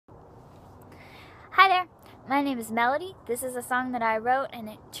there, my name is Melody. This is a song that I wrote and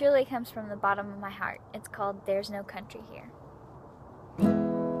it truly comes from the bottom of my heart. It's called There's No Country Here.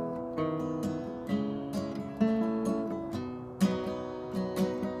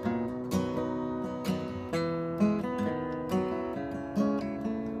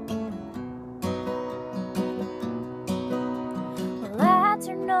 Well, I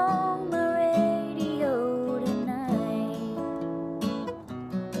turned on my radio tonight.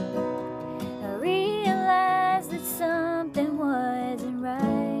 I realized that something wasn't right.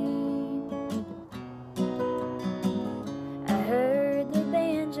 I heard the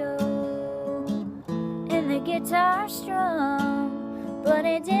banjo and the guitar strum, but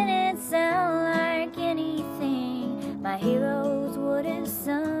it didn't sound like anything my heroes would have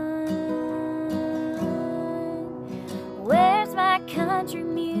sung. Where's my country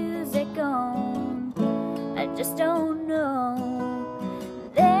music gone? I just don't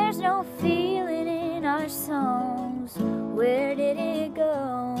know. There's no feeling in our songs. Where did it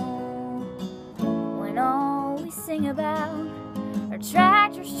go? When all we sing about are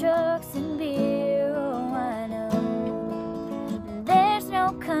tractors, trucks, and beer. Oh, I know there's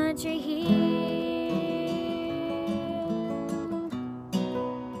no country here.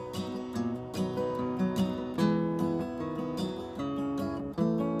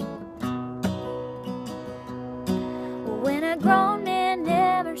 When a grown man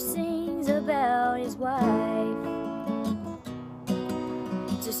never sings about his wife,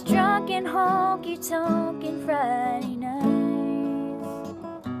 just drunken honky-tonkin' Friday nights,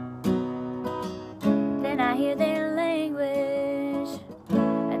 then I hear their language.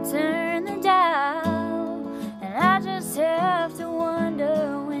 I turn the dial, and I just have to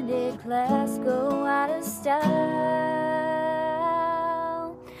wonder, when did class go out of style?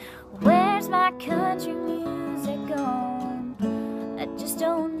 Where's my country music gone? I just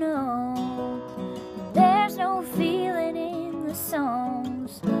don't know. There's no feeling in the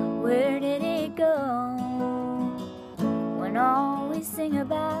songs. Where did it go? When all we sing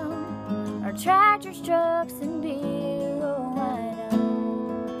about are tractors, trucks, and beer. Oh, I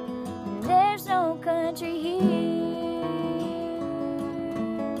know there's no country here.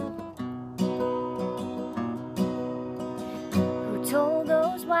 Who told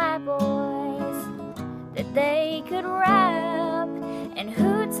those white boys that they could rap? And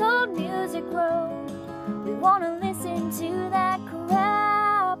who told Music Row we wanna listen to that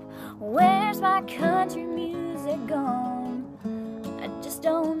crap? Where's my country music gone? I just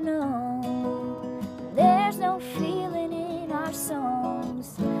don't know. There's no feeling in our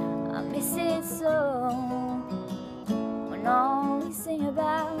songs. I miss it so. When all we sing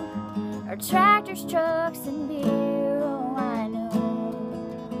about are tractors, trucks, and beer. Oh, I know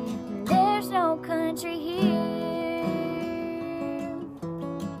there's no country here.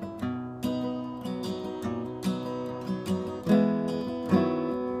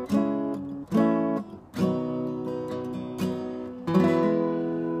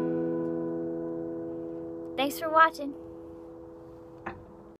 Thanks for watching.